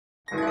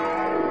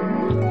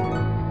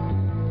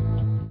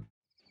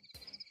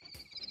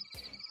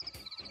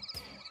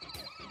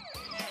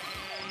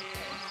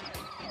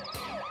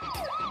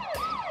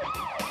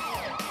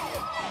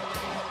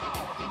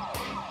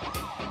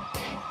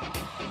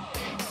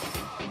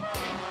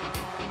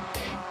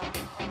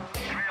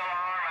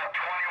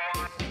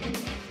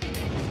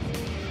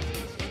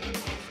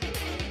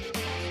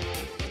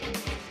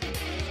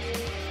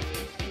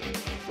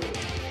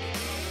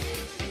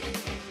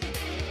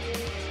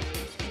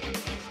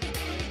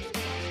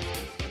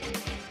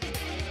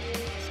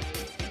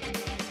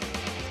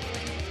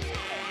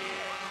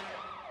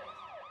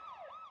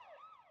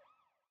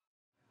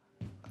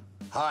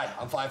Hi,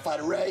 I'm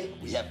Firefighter Ray.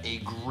 We have a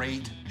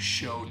great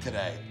show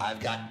today.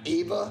 I've got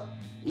Ava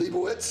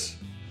Leibowitz.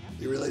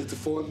 You related to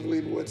Fawn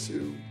Leibowitz,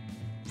 who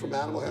from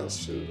Animal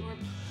House?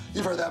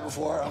 You've heard that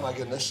before. Oh my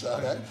goodness.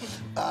 Okay.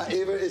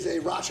 Ava is a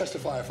Rochester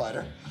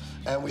firefighter,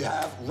 and we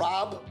have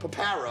Rob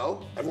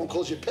Paparo. Everyone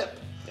calls you Pip.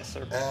 Yes,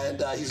 sir.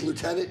 And he's a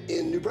lieutenant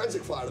in New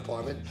Brunswick Fire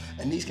Department.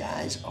 And these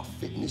guys are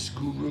fitness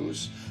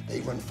gurus. They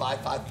run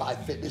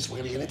 555 Fitness. We're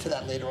gonna get into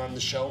that later on in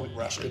the show.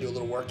 We're actually gonna do a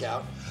little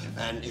workout.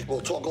 And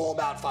we'll talk all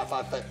about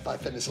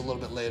 555 Fitness a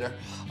little bit later.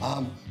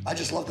 I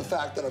just love the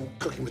fact that I'm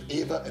cooking with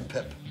Ava and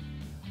Pip.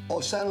 Oh,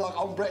 sound like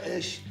I'm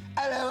British.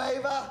 Hello,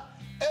 Ava.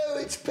 Oh,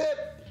 it's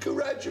Pip.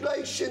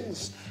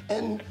 Congratulations.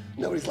 And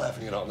nobody's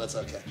laughing at all. That's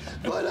okay.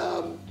 But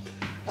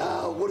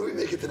what are we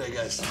making today,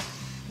 guys?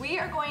 We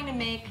are going to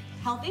make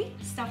healthy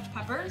stuffed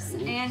peppers,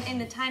 and in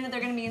the time that they're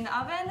going to be in the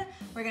oven,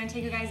 we're going to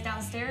take you guys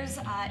downstairs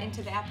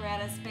into the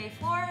apparatus bay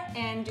floor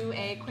and do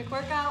a quick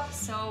workout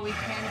so we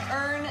can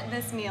earn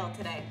this meal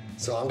today.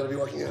 So I'm going to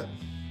be working out?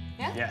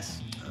 Yeah? Yes.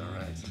 All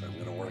right, so I'm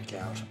going to work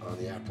out on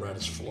the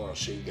apparatus floor. I'll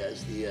show you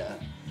guys the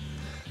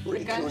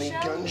Ray gun Cooney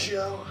show? gun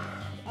show.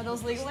 Are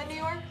those legal in New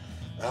York?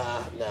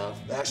 No.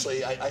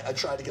 Actually, I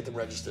tried to get them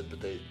registered,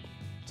 but they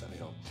sent me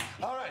home.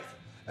 All right.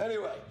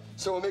 Anyway,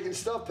 so we're making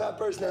stuffed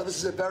peppers. Now, this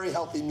is a very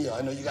healthy meal.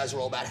 I know you guys are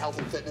all about health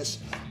and fitness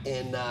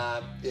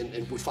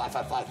with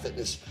 555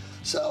 Fitness.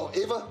 So,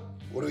 Ava,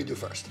 what do we do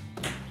first?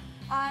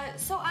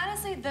 So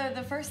honestly,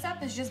 the first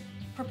step is just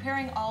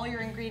preparing all your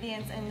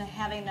ingredients and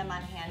having them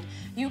on hand.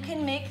 You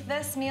can make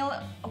this meal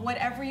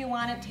whatever you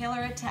want it,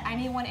 tailor it to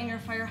anyone in your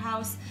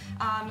firehouse,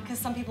 because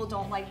some people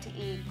don't like to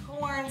eat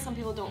corn, some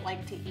people don't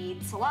like to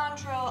eat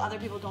cilantro, other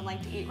people don't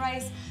like to eat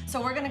rice.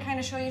 So we're gonna kind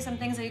of show you some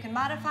things that you can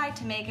modify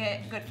to make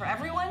it good for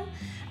everyone.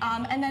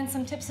 And then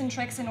some tips and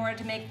tricks in order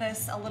to make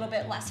this a little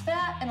bit less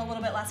fat and a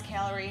little bit less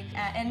calorie,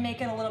 and make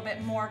it a little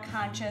bit more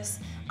conscious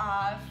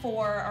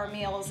for our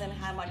meals and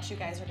how much you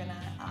guys are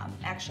gonna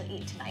actually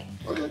eat tonight.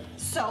 Okay.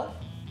 So,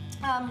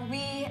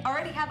 we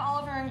already have all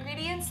of our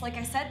ingredients. Like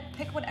I said,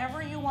 pick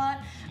whatever you want.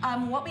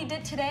 What we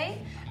did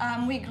today,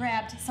 we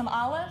grabbed some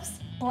olives,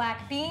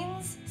 black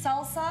beans,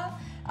 salsa,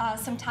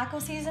 some taco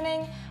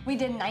seasoning. We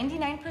did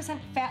 99%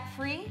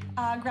 fat-free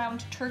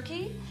ground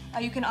turkey.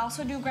 You can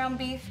also do ground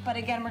beef, but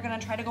again, we're gonna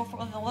try to go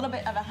with a little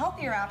bit of a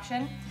healthier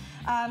option.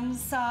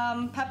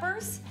 Some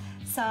peppers,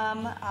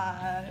 some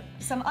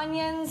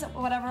onions,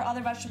 whatever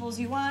other vegetables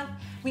you want.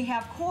 We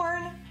have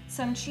corn,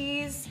 some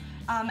cheese,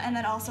 and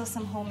then also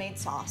some homemade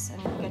sauce.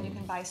 And again, you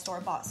can buy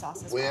store-bought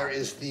sauce as well. Where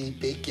is the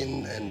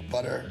bacon and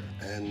butter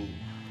and...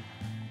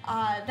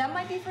 that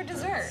might be for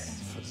dessert.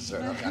 For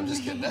dessert, okay, I'm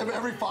just kidding.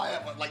 Every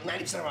fire, like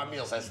 90% of our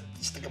meals has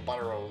a stick of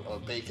butter or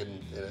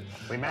bacon in it.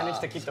 We managed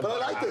to keep the butter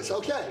But I like out. this,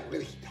 okay. We're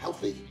gonna eat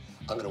healthy,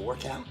 I'm gonna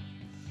work out,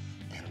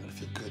 and I'm gonna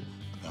feel good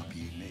about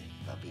being me,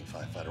 about being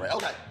firefighter, right?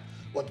 Okay,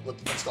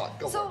 let's start,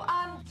 go for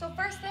it. So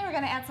first thing, we're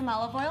gonna add some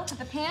olive oil to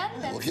the pan.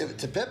 We'll give it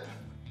to Pip.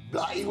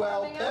 Bloody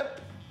well, warming Pip.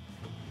 up.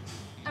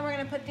 And we're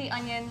gonna put the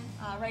onion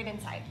right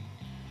inside.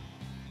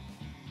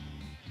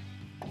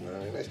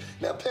 Very nice.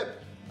 Now,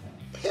 Pip,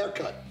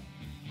 haircut,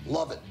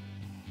 love it.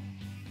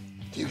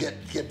 Do you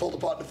get pulled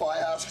apart in the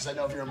firehouse? Because I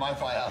know if you're in my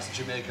firehouse in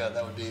Jamaica,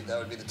 that would be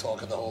the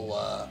talk of the whole.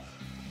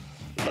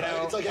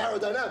 It's like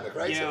aerodynamic,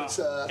 right? You know,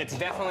 So it's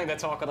definitely the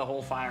talk of the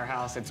whole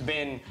firehouse. It's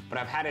been, but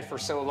I've had it for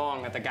so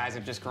long that the guys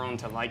have just grown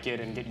to like it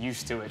and get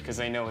used to it because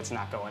they know it's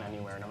not going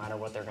anywhere, no matter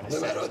what they're going to say.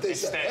 no matter what they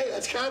It's say. staying. Hey,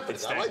 that's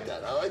confidence. I like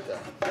that. I like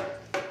that.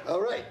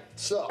 All right.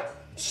 So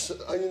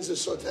onions are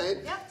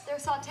sauteed. Yep, they're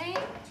sauteed.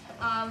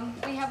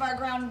 We have our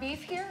ground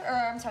beef here, or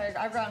I'm sorry,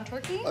 our ground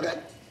turkey. Okay.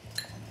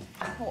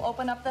 We'll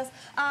open up this.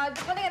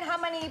 Depending on how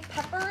many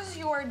peppers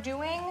you are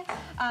doing,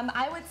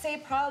 I would say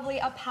probably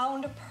a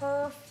pound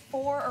per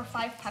 4 or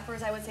 5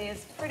 peppers, I would say,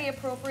 is pretty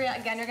appropriate.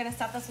 Again, you're gonna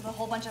stuff this with a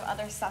whole bunch of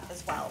other stuff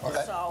as well.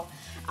 Okay. So,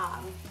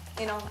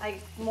 you know,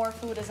 more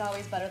food is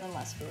always better than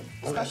less food,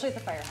 especially at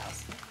the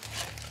firehouse.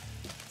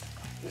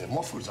 Yeah,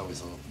 more food's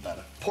always a little bit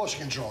better. Portion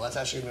control, that's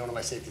actually gonna be one of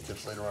my safety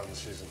tips later on in the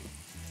season.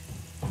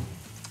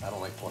 I don't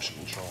like portion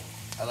control.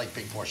 I like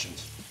big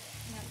portions,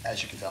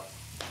 as you can tell.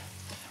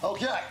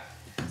 Okay.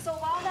 So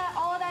while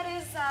all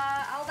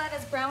that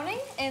is browning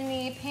in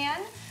the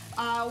pan,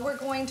 we're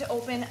going to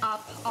open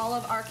up all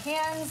of our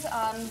cans,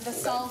 the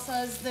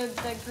salsas,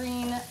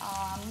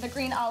 the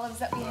green olives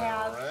that we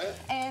have, right.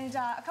 and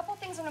a couple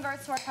things in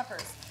regards to our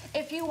peppers.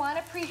 If you want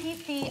to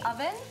preheat the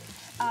oven,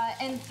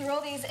 and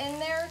throw these in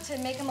there to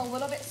make them a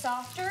little bit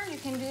softer. You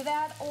can do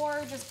that,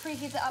 or just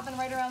preheat the oven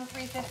right around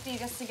 350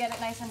 just to get it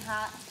nice and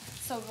hot.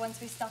 So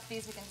once we stuff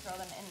these, we can throw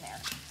them in there.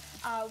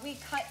 We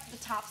cut the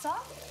tops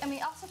off, and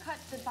we also cut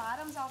the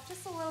bottoms off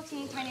just a little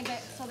tiny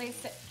bit so they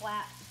sit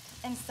flat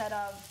instead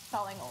of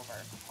falling over.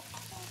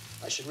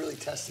 I should really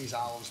test these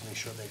olives and make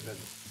sure they're good.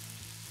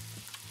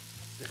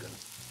 They're good.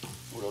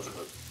 Ooh, those are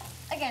good.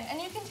 Again,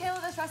 and you can tailor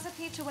this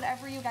recipe to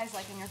whatever you guys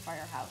like in your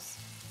firehouse.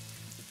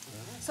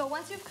 So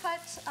once you've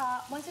cut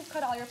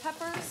all your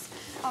peppers,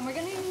 we're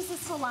going to use the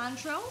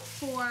cilantro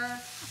for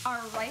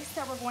our rice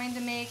that we're going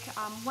to make.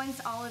 Once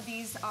all of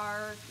these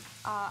are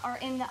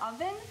in the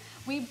oven,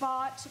 we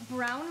bought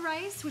brown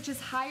rice, which is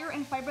higher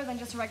in fiber than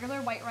just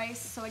regular white rice.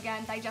 So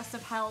again,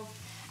 digestive health.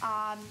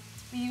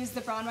 We use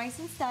the brown rice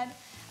instead.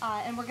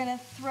 And we're gonna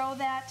throw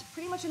that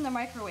pretty much in the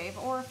microwave,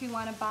 or if you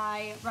wanna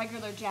buy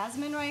regular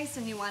jasmine rice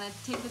and you wanna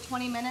take the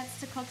 20 minutes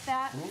to cook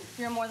that,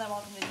 you're more than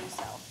welcome to do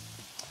so.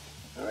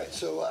 All right,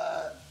 so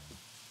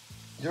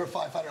you're a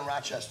firefighter in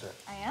Rochester.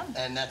 I am.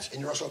 And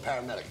you're also a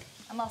paramedic.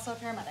 I'm also a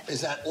paramedic.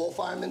 Is that all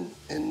firemen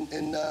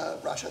in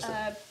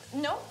Rochester?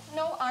 No,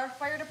 our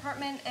fire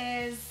department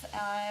is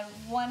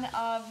one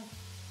of,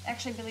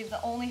 actually I believe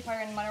the only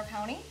fire in Monroe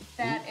County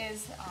that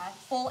is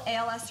full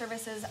ALS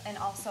services and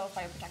also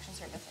fire protection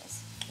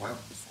services. Wow.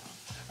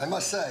 I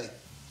must say,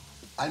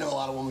 I know a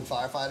lot of women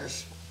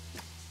firefighters.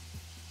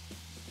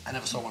 I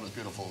never saw one as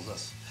beautiful as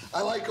this.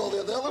 I like all the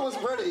other one's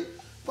pretty,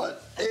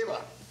 but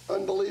Ava,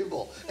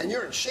 unbelievable. And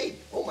you're in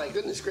shape. Oh my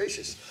goodness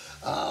gracious.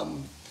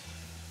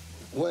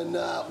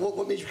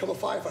 What made you become a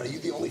firefighter? Are you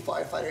the only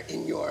firefighter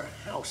in your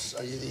house?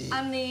 Are you the?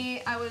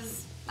 I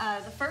was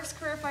the first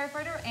career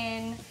firefighter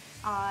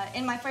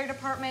in my fire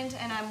department,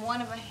 and I'm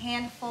one of a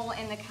handful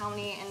in the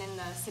county and in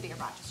the city of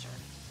Rochester.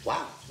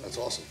 Wow, that's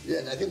awesome. Yeah,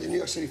 and I think the New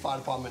York City Fire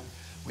Department,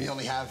 we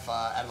only have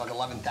out of like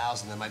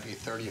 11,000, there might be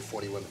 30 or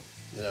 40 women.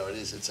 You know,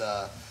 it's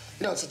a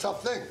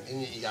tough thing,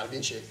 and you got to be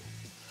in shape.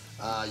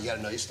 You got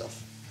to know your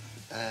stuff,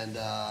 and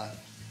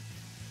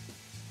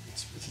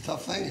it's a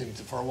tough thing. And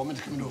for a woman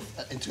to come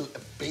into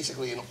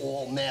basically an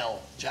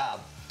all-male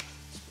job.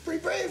 It's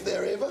pretty brave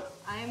there, Ava.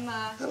 I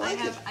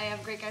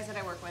have great guys that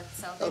I work with,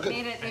 so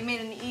they made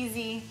an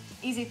easy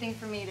thing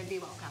for me to be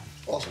welcome.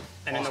 Awesome.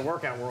 And in the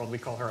workout world, we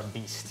call her a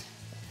beast.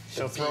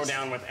 She'll throw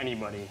down with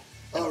anybody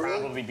and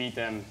probably beat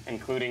them,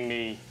 including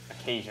me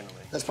occasionally.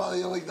 That's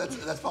probably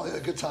that's probably a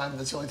good time.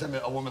 That's the only time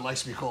a woman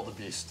likes to be called a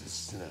beast.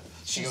 Is,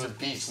 she's a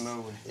beast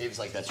mode. Eva's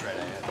like, that's right,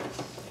 I am.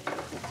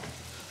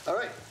 All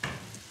right.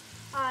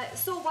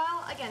 So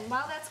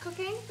while that's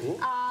cooking,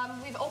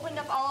 we've opened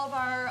up all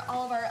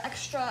of our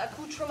extra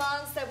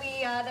accoutrements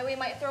that we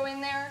might throw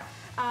in there.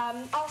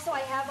 Also,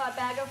 I have a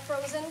bag of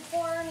frozen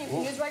corn. You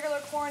can use regular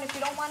corn. If you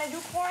don't want to do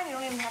corn, you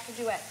don't even have to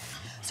do it.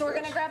 So we're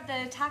gonna grab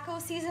the taco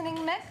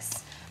seasoning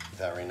mix.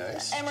 Very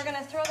nice. And we're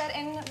gonna throw that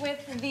in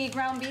with the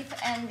ground beef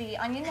and the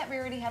onion that we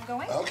already have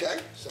going. Okay,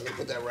 so we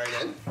put that right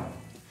in.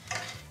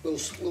 The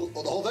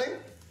whole thing?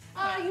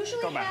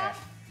 Usually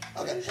half.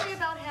 Okay. Usually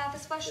about half,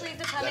 especially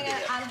depending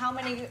on how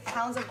many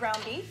pounds of ground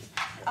beef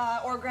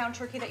or ground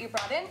turkey that you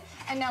brought in.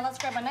 And now let's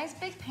grab a nice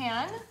big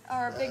pan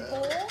or a big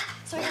bowl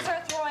so we can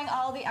start throwing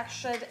all the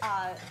extra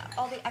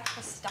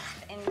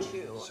stuff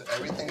into. So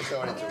everything's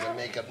going into. We're gonna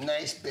make a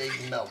nice big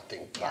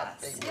melting pot,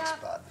 big mix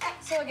pot.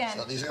 So again.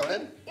 So these are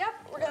going in? Yep.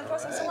 We're gonna throw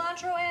some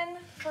cilantro in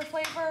for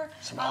flavor.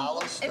 Some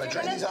olives. Do I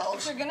drain these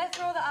olives? If you're gonna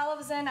throw the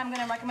olives in, I'm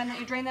gonna recommend that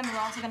you drain them. We're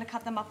also gonna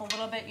cut them up a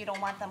little bit. You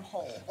don't want them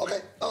whole. Okay.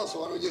 Oh,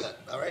 so why don't we do that?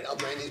 All right. I'll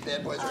drain these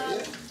bad boys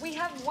right here. We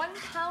have 1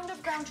 pound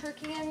of ground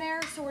turkey in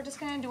there, so we're just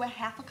gonna do a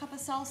half a cup of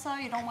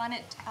salsa. You don't want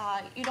it.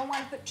 You don't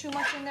want to put too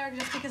much in there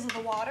just because of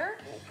the water.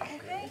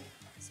 Okay.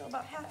 So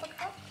about half a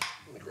cup.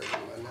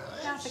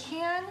 Half a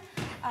can.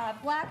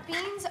 Black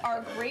beans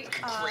are great,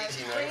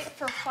 great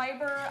for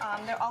fiber.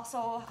 They're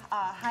also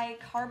high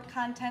carb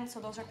content, so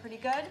those are pretty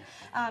good.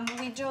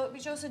 We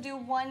also do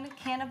 1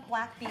 can of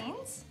black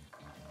beans.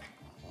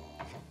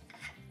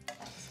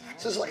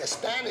 So this is like a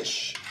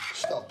Spanish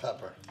stuffed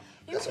pepper.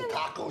 Got some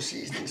taco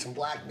seasoning, some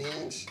black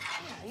beans.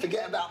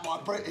 Forget about my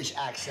British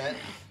accent.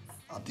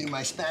 I'll do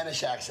my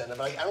Spanish accent,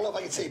 but I don't know if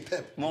I can say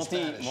pip in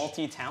Spanish.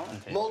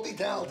 Multi-talented.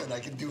 Multi-talented. I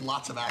can do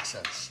lots of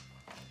accents.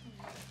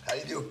 How do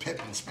you do a pip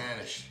in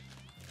Spanish?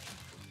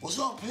 What's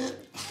up,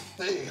 Pip?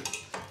 There you go.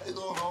 How you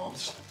doing,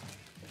 Holmes?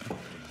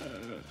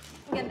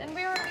 Again, and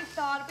we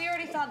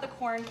already thawed the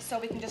corn, so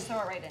we can just throw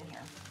it right in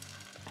here.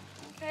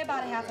 Okay,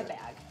 about a half a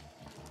bag.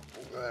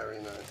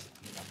 Very nice.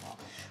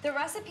 The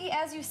recipe,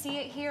 as you see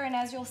it here and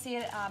as you'll see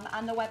it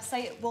on the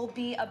website, will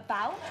be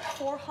about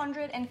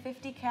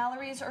 450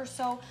 calories or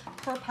so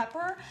per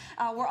pepper.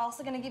 We're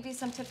also going to give you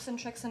some tips and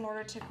tricks in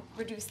order to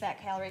reduce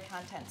that calorie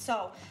content.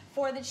 So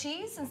for the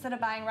cheese, instead of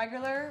buying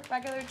regular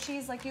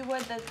cheese like you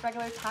would, the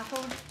regular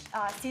taco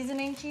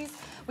seasoning cheese,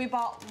 we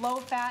bought low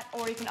fat,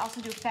 or you can also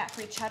do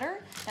fat-free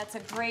cheddar. That's a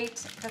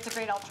great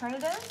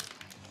alternative.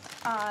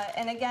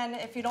 And again,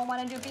 if you don't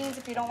want to do beans,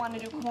 if you don't want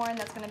to do corn,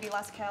 that's going to be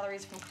less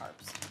calories from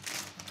carbs.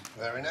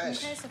 Very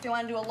nice. Okay, so if you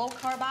want to do a low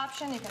carb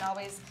option, you can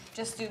always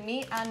just do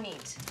meat on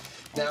meat.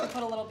 You Now, can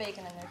put a little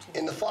bacon in there too.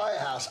 in the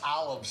firehouse,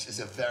 olives is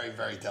a very,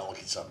 very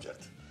delicate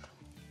subject.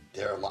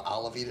 There are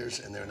olive eaters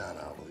and there are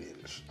non-olive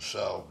eaters.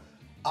 So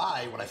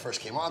when I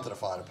first came onto the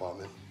fire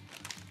department,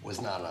 was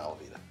not an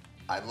olive eater.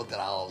 I looked at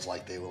olives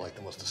like they were like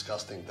the most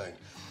disgusting thing.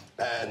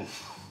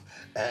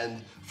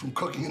 And from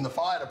cooking in the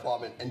fire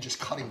department and just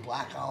cutting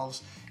black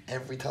olives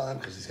every time,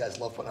 because these guys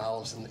love putting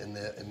olives in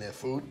their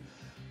food,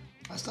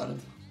 I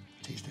started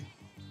tasting.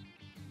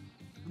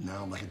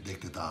 Now I'm like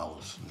addicted to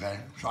olives, okay?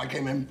 So I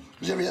came in,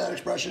 because you ever hear that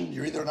expression?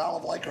 You're either an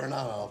olive liker or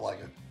not an olive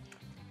liker.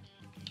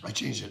 I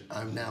changed it.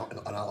 I'm now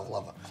an olive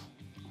lover.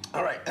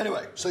 All right,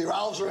 anyway, so your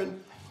olives are in.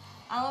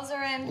 Olives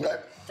are in. Okay.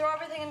 Throw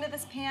everything into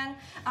this pan.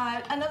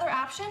 Another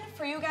option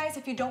for you guys,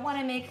 if you don't want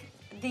to make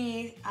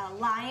the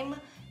lime,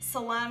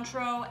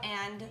 cilantro,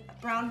 and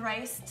brown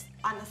rice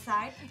on the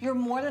side, you're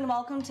more than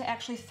welcome to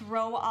actually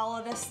throw all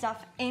of this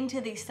stuff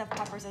into these stuffed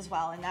peppers as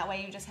well, and that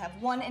way you just have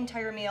one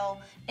entire meal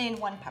in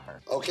one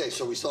pepper. Okay,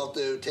 so we still have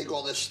to take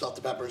all this stuff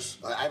to peppers.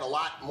 I have a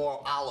lot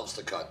more olives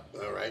to cut,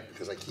 all right?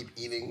 Because I keep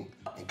eating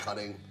and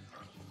cutting.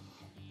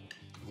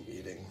 I'm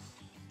eating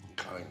and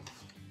cutting.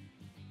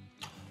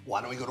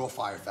 Why don't we go to a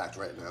fire fact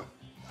right now?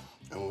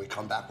 And when we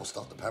come back, we'll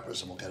stuff the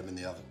peppers and we'll get them in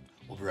the oven.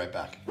 We'll be right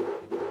back.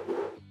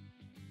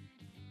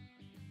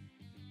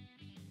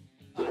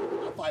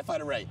 I'm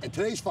Firefighter Ray, and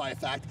today's fire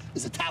fact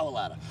is a tower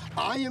ladder.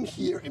 I am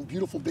here in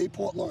beautiful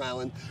Bayport, Long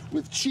Island,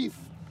 with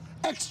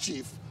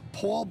ex-chief,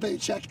 Paul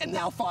Baychek, and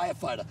now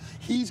firefighter.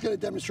 He's gonna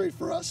demonstrate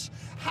for us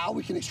how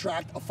we can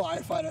extract a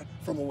firefighter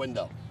from a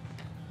window.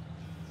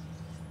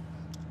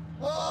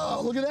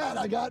 Oh, look at that.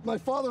 I got my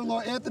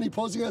father-in-law, Anthony,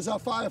 posing as our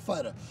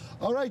firefighter.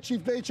 All right, Chief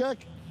Baychek,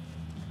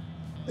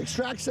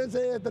 extract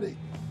Sensei Anthony.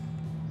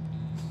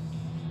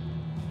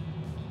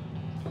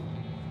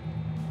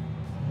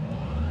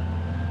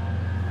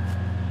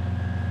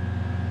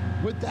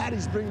 With that,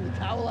 he's bringing the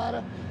tower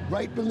ladder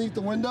right beneath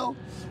the window.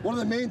 One of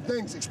the main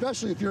things,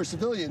 especially if you're a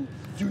civilian,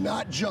 do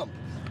not jump.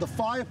 The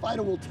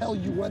firefighter will tell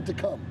you when to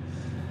come.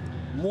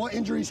 More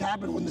injuries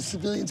happen when the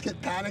civilians get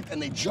panicked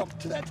and they jump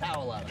to that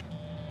tower ladder.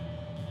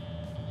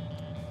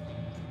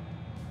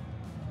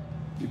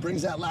 He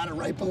brings that ladder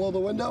right below the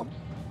window.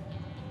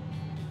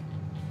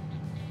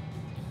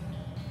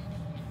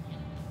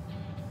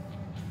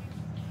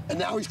 And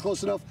now he's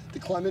close enough to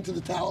climb into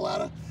the tower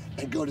ladder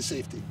and go to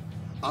safety.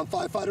 I'm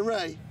Firefighter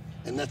Ray,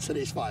 and that's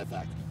today's Fire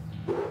Fact.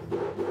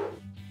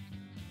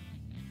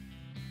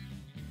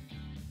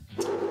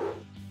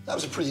 That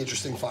was a pretty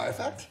interesting fire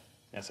fact.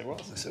 Yes, it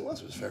was. Yes, it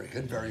was. It was very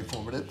good, very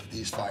informative.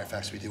 These fire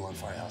facts we do on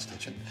Firehouse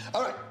Kitchen.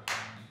 All right,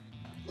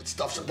 let's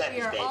stuff some veggies,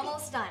 We are baby.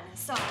 almost done.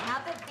 So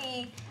now that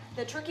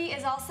the turkey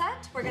is all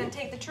set, we're gonna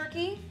take the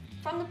turkey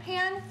from the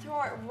pan,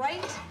 throw it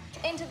right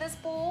into this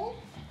bowl.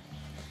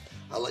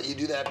 I'll let you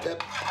do that,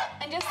 Pip.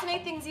 And just to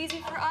make things easy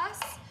for us,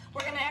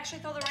 we're gonna actually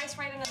throw the rice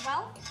right in as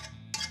well.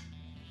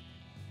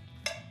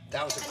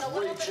 That was And a a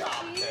little great bit job,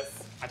 of Pip.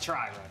 cheese. I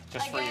try, Ray,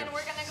 just for you. Again, we're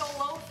gonna go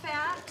low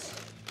fat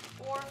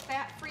or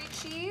fat-free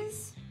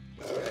cheese.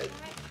 All right. All right.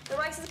 The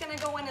rice is gonna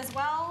go in as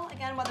well.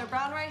 Again, whether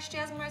brown rice,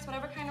 jasmine rice,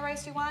 whatever kind of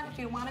rice you want. If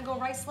you wanna go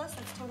riceless,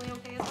 that's totally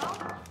okay as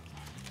well.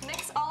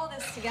 Mix all of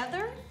this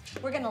together.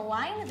 We're gonna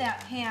line that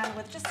pan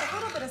with just a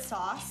little bit of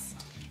sauce.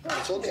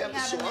 So let me have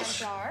the in that sauce.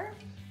 jar.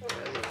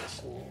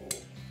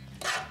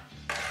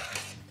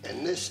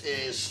 And this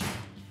is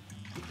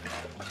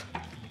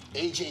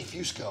AJ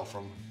Fusco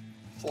from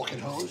Fork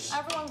and Hose.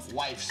 Everyone's-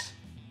 wife's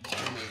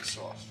homemade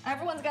sauce.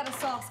 Everyone's got a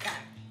sauce guy.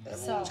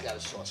 Everyone's so, got a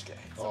sauce guy.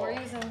 So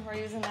we're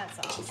using that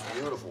sauce. This is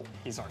beautiful.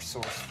 He's our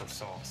source for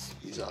sauce.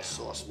 He's our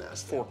sauce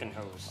master. Fork and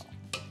hose.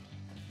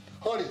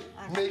 Honey,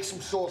 make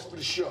some sauce for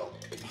the show.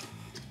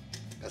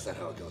 That's not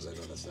how it goes. I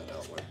know that's not how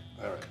it went.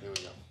 All right, here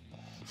we go.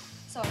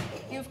 So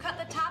you've cut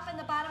the top and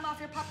the bottom off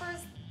your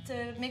peppers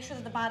to make sure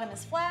that the bottom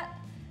is flat.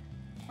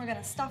 We're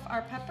gonna stuff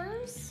our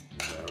peppers.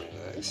 Very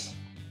nice.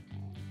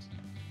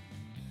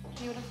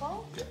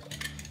 Beautiful.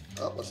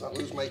 Oh, let's not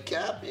lose my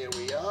cap. Here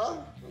we are.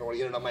 I don't want to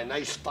get it on my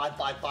nice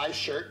 555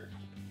 shirt.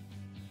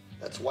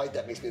 That's white.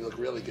 That makes me look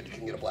really good. You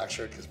can get a black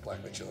shirt because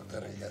black makes you look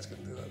thinner. You guys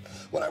can do that.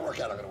 When I work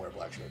out, I'm going to wear a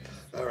black shirt.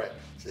 All right,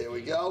 so here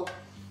we go.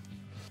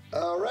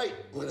 All right,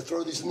 we're going to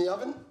throw these in the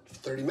oven for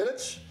 30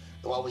 minutes.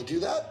 And while we do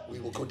that, we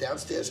will go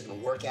downstairs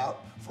and work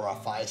out for our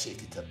fire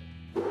safety tip.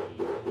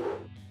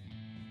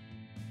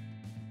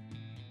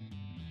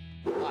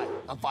 Hi,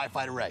 I'm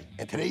Firefighter Ray,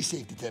 and today's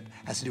safety tip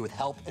has to do with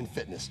health and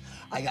fitness.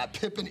 I got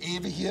Pip and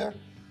Ava here.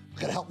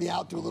 They're gonna help me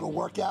out, do a little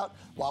workout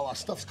while our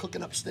stuff's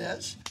cooking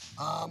upstairs.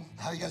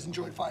 How you guys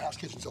enjoying Firehouse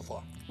Kitchen so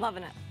far?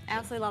 Loving it.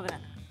 Absolutely loving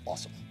it.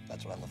 Awesome.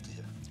 That's what I love to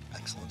hear.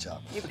 Excellent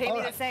job. You paid All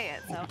me right. to say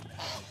it, so.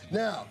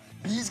 Now,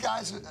 these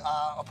guys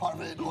are part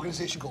of an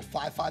organization called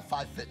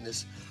 555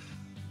 Fitness.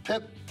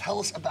 Pip, tell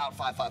us about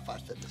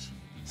 555 Fitness.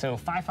 So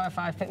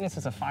 555 Fitness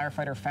is a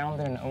firefighter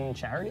founded and owned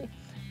charity.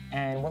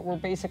 And what we're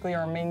basically,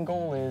 our main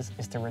goal is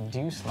to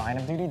reduce line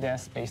of duty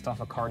deaths based off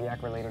of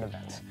cardiac related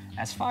events.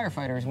 As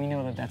firefighters, we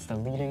know that that's the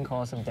leading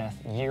cause of death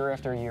year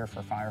after year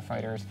for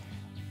firefighters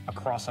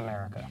across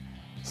America.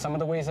 Some of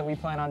the ways that we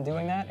plan on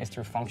doing that is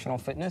through functional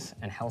fitness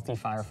and healthy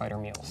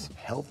firefighter meals.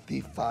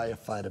 Healthy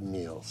firefighter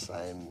meals.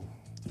 I'm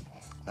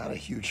not a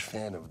huge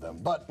fan of them,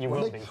 but You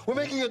will be. We're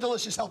making a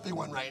delicious, healthy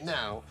one right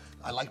now.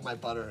 I like my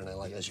butter, and I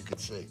like, as you can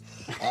see.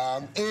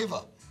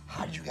 Ava,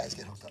 how did you guys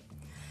get hooked up?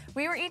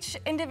 We were each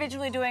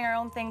individually doing our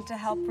own thing to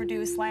help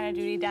reduce line of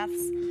duty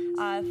deaths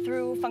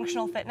through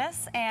functional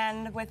fitness,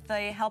 and with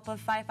the help of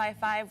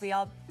 555, we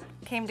all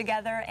came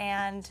together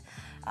and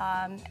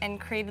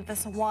created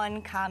this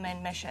one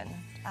common mission.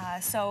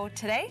 So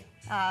today,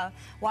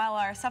 while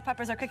our stuffed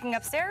peppers are cooking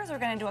upstairs, we're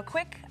going to do a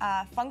quick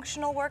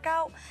functional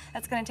workout.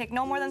 That's going to take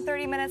no more than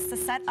 30 minutes to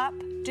set up,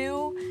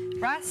 do,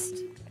 rest,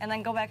 and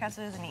then go back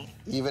upstairs and eat.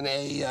 Even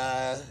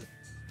a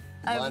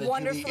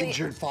wonderfully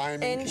injured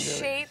fireman in can do it.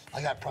 shape.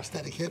 I got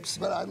prosthetic hips,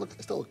 but I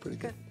still look pretty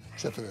good,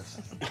 except for this.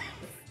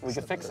 We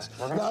could fix it.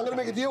 Now, I'm gonna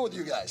make a deal with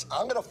you guys.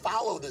 I'm gonna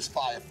follow this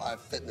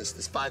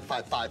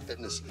 555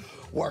 fitness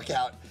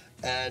workout.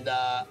 And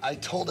I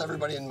told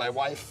everybody and my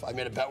wife, I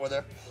made a bet with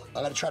her,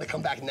 I'm gonna try to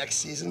come back next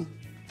season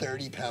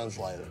 30 pounds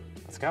lighter.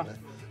 Let's go.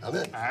 I'm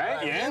in. All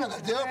right, yeah. I'm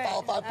gonna do it.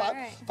 Follow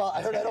 555. right.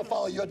 I heard I don't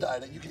follow your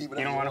diet. You can eat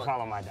whatever You don't want to want.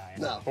 follow my diet.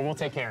 No. But we'll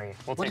take care of you.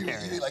 We'll What take do care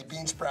of you you. eat? Like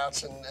bean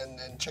sprouts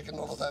and chicken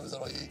all the time? Is that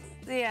all you eat?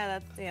 Yeah,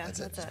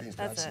 That's it. Just bean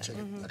sprouts and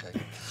chicken. Mm-hmm. Okay.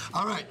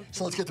 All right.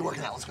 So let's get to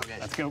working out. Let's go,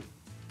 guys. Let's go.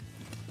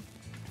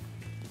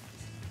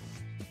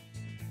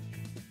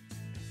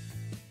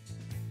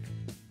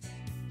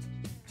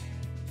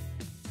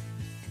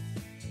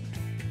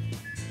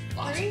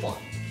 Lots of fun.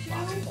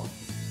 Lots of fun.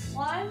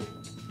 1,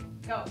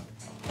 go.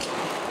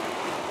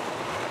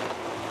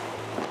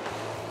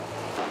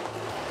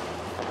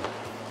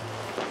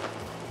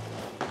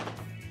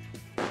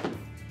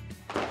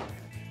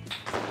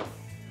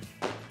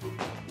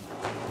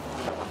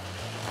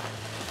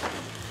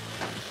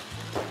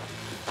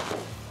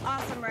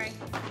 Awesome, Ray.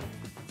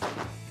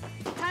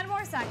 10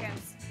 more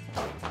seconds.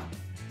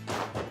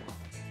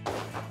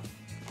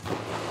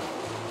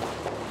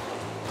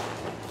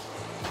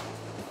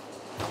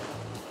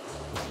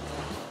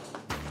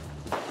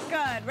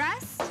 Good.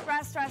 Rest,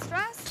 rest, rest,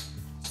 rest.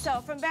 So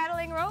from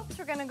battling ropes,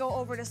 we're gonna go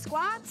over to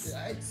squats.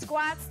 Right.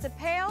 Squats to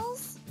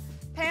pails.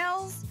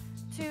 Pails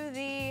to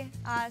the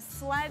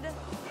sled,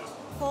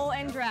 pull,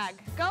 and drag.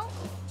 Go.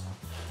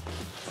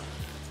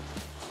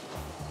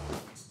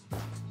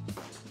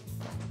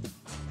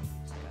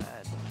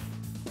 Good.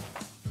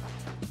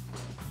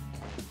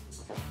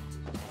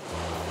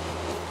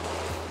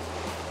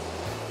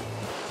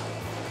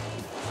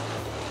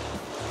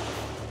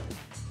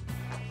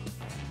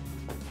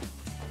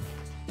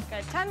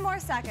 Good. 10 more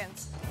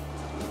seconds.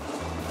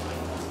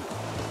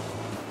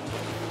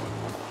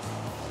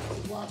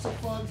 Lots of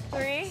fun.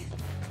 3,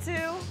 2,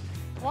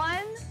 1.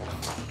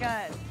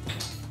 Good.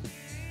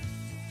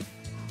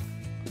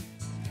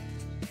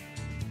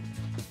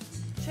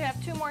 Should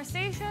have 2 more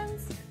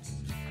stations.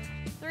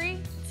 3,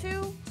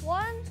 2,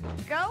 1,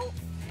 go.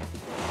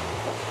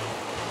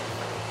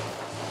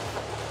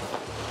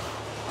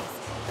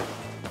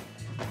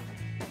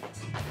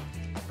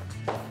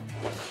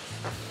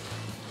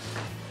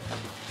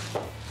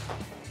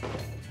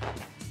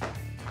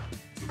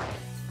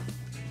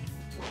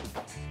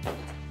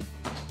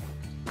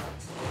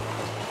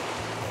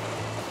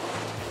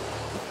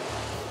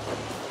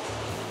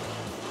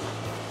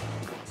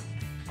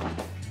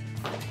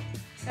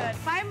 Good.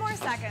 5 more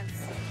seconds.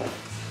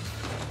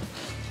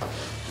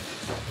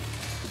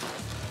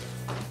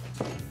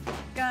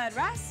 Good.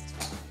 Rest.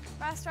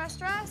 Rest,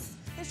 rest, rest.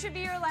 This should be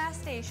your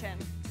last station.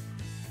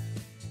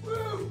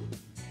 Woo!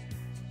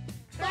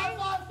 3,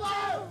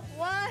 555!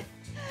 1.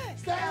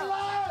 Stay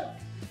alive!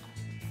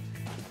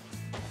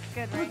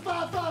 Good, Ray.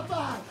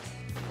 555!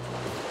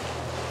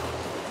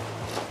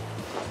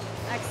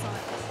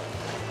 Excellent.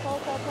 Pull,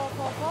 pull, pull,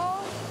 pull,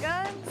 pull.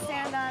 Good.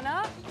 Stand on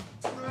up.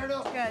 Right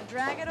up. Good.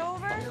 Drag it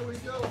over. Here we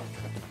go.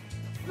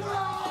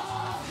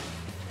 Ah!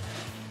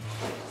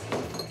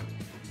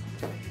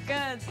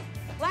 Good.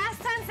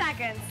 Last 10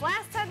 seconds.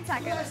 Last 10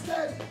 seconds. Last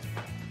 10.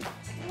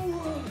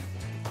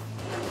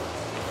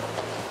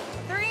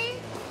 3,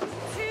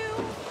 2,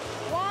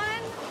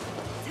 1.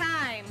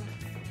 Time.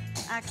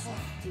 Excellent.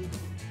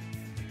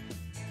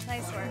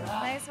 Nice work.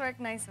 Nice work.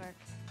 Nice work.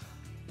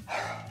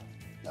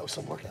 That was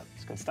some workout.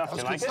 It's good stuff. That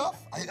was You like good it?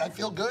 stuff. I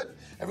feel good.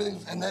 Everything,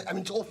 and that, I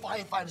mean, it's all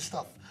firefighter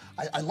stuff.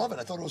 I love it.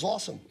 I thought it was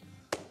awesome.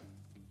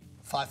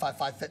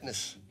 555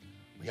 Fitness.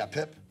 We got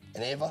Pip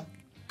and Ava.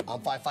 I'm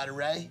Firefighter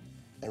Ray.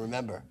 And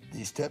remember,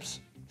 these tips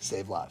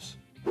save lives.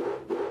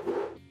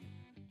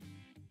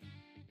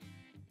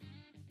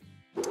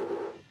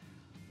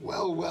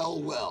 Well,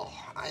 well, well.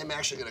 I am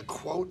actually going to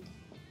quote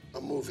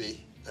a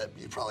movie that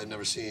you've probably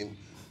never seen,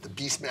 The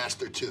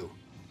Beastmaster 2.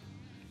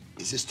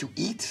 Is this to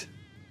eat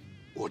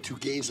or to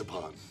gaze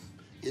upon?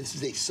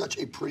 This is such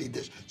a pretty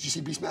dish. Did you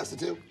see Beastmaster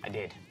 2? I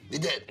did. You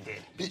did? I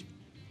did.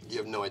 You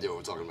have no idea what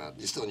we're talking about.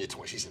 You're still in your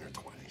 20s. She's in her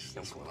 20s.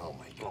 That's what, oh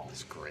my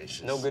goodness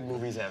gracious. No good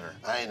movies ever.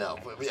 I know,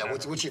 but yeah,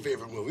 what's your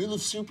favorite movie? We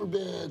love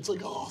Superbad. It's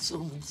like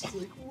awesome. It's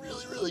like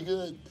really, really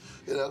good.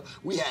 You know,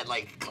 we had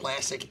like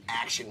classic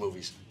action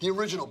movies. The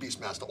original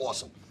Beastmaster,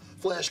 awesome.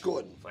 Flash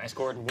Gordon. Flash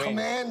Gordon. Wing.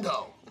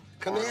 Commando.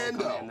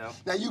 Commando.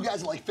 Now you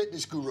guys are like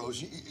fitness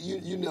gurus.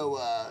 You know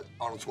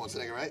Arnold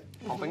Schwarzenegger, right?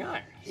 Pumping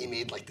Iron. He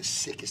made like the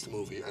sickest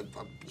movie. I'm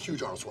a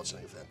huge Arnold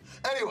Schwarzenegger fan.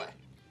 Anyway,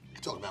 we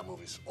can talk about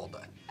movies all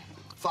day.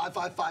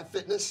 555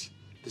 Fitness.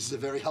 This is a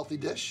very healthy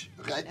dish,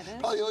 okay? It is.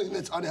 Probably the only thing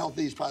that's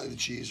unhealthy is probably the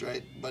cheese,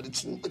 right? But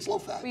it's low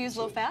fat. We use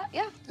low fat,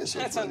 yeah. Yeah,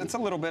 so It's a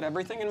little bit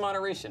everything in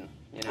moderation.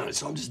 You know. all right,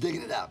 so I'm just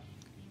digging it out.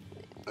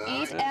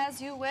 Eat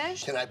as you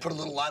wish. Can I put a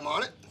little lime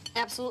on it?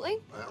 Absolutely.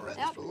 All right, Yep.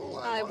 let's put a little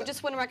lime on We it.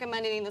 just wouldn't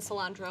recommend eating the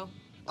cilantro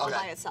all Okay.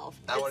 by itself.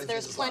 I wanna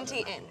There's use the cilantro. plenty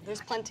in.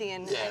 There's plenty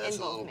in, Yeah, in that's a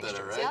both little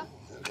bitter, mixtures. right?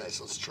 Yeah. Okay,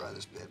 so let's try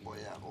this bad boy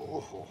out.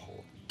 Oh.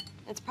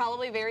 It's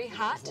probably very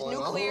hot, Well,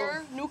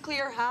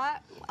 nuclear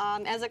hot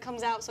as it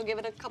comes out. So give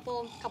it a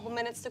couple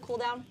minutes to cool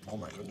down. Oh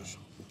my goodness.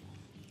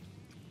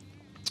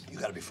 You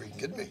gotta be freaking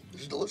kidding me.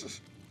 This is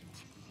delicious.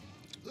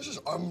 This is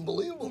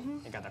unbelievable.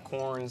 You got the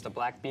corns, the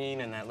black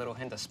bean, and that little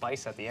hint of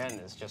spice at the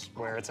end is just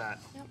where it's at.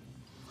 Yep.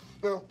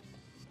 Well,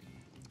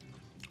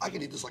 I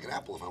could eat this like an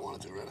apple if I wanted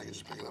to, right? I could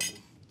just pick it up and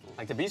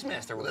Like the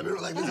Beastmaster would. whatever.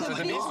 Like this. That's what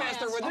the Like,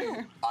 Beastmaster would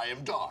do. I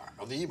am Dar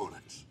of the Emo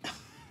Nights.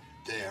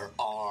 There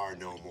are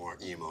no more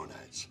Emo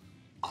Nights.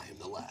 I am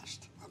the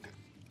last. Okay.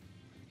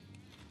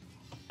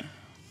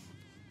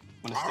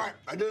 I'm All right,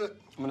 I did it.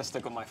 gonna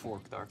stick with my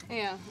fork, Dark.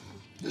 Yeah.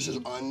 This is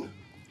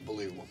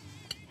unbelievable.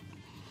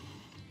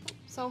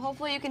 So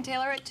hopefully you can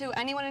tailor it to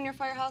anyone in your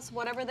firehouse,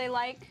 whatever they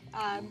like.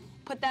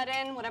 Put that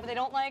in, whatever they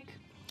don't like.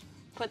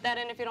 Put that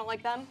in if you don't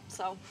like them.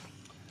 So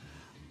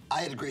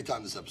I had a great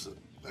time this episode.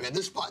 Okay,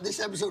 this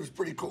episode was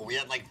pretty cool. We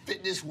had like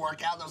fitness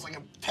workout. There was like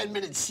a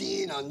 10-minute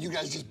scene on you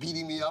guys just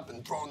beating me up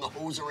and throwing the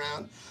hose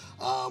around.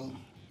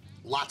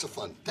 Lots of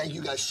fun. Thank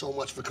you guys so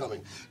much for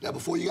coming. Now,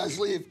 before you guys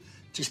leave,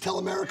 just tell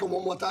America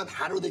one more time,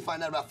 how do they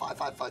find out about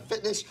 555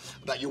 Fitness,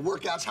 about your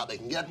workouts, how they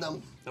can get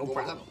them? No One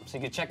more problem. time. So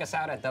you can check us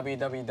out at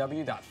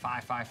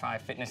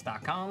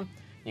www.555fitness.com.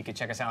 You can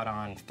check us out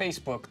on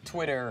Facebook,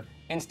 Twitter,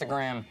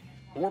 Instagram,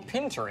 or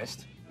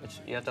Pinterest, which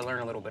you have to learn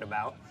a little bit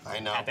about. I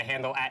know. At the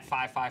handle at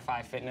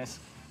 555fitness.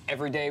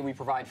 Every day we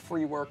provide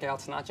free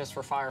workouts, not just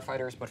for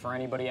firefighters, but for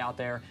anybody out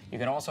there. You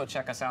can also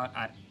check us out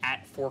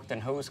at Forked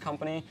and Hose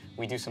Company.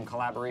 We do some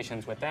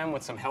collaborations with them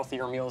with some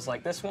healthier meals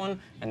like this one,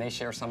 and they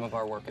share some of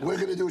our workouts. We're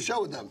going to do a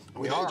show with them.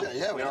 We with are. AJ.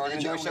 Yeah, We are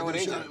gonna do a show with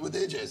AJ. With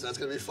AJ, so that's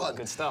going to be fun.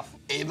 Good stuff.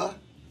 Ava,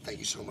 thank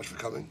you so much for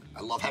coming.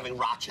 I love having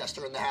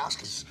Rochester in the house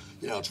because,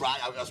 you know, it's right.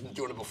 I was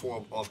doing it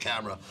before off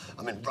camera.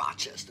 I'm in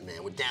Rochester,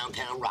 man. We're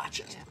downtown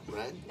Rochester,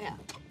 right? yeah,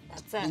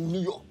 that's it. In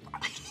New York.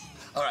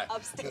 All right.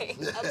 Upstate.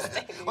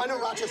 I know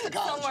Rochester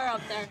College. Somewhere up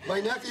there. My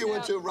nephew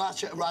went Yeah.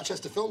 to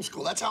Rochester Film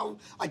School. That's how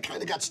I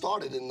kind of got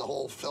started in the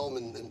whole film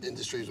and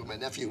industries with my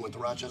nephew who went to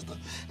Rochester.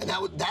 And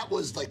that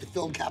was like the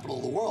film capital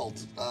of the world.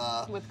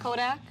 With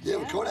Kodak. Yeah,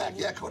 with Kodak.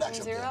 Yeah, Kodak's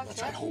up there. Xerox, That's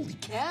yeah. right. Holy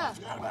cow. Yeah. I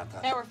forgot about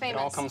that. They were famous.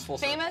 all comes full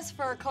circle. Famous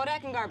for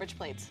Kodak and garbage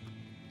plates.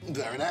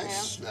 Very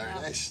nice. Yeah, Very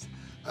yeah. nice.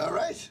 All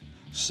right.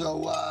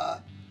 So,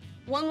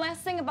 One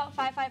last thing about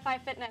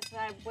 555 Fitness that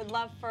I would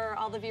love for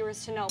all the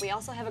viewers to know. We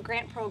also have a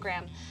grant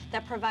program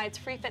that provides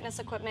free fitness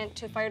equipment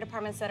to fire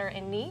departments that are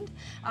in need.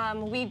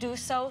 We do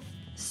so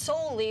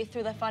solely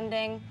through the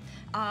funding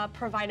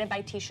provided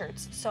by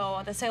t-shirts.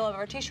 So the sale of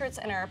our t-shirts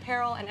and our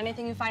apparel and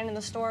anything you find in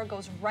the store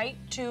goes right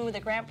to the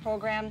grant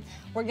program.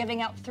 We're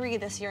giving out 3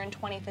 this year in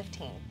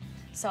 2015.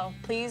 So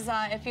please,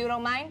 if you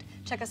don't mind,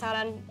 check us out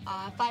on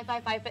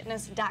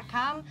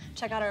 555fitness.com.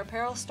 Check out our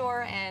apparel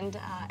store and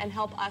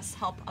help us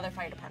help other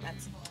fire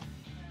departments.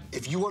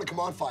 if you want to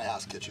come on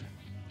Firehouse Kitchen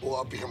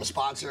or become a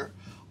sponsor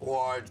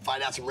or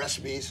find out some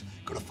recipes,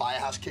 go to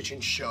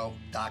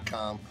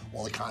firehouse.kitchenshow.com.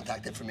 All the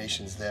contact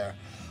information's there.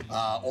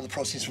 All the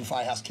proceeds from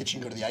Firehouse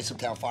Kitchen go to the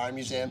Isoptown Fire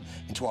Museum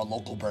and to our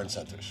local burn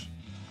centers.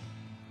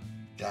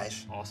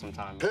 Guys. Awesome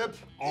time. Pip.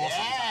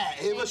 Awesome. Yeah,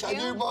 it was I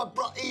Thank you. do my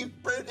bloody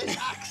British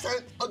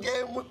accent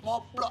again with my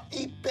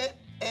bloody bit,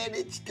 and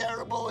it's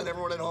terrible. And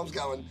everyone at home's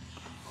going,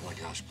 oh my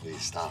gosh,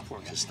 please stop.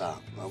 Just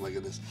stop. Oh my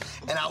goodness.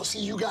 And I'll see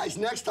you guys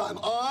next time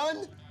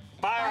on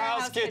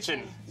Firehouse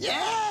Kitchen.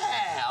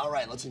 Yeah! All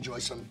right, let's enjoy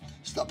some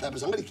stuffed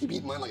peppers. I'm gonna keep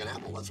eating mine like an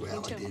apple. That's the way I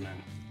like to eat.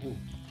 Man.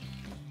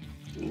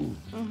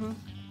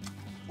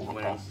 Oh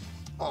my God.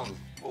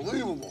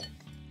 Unbelievable.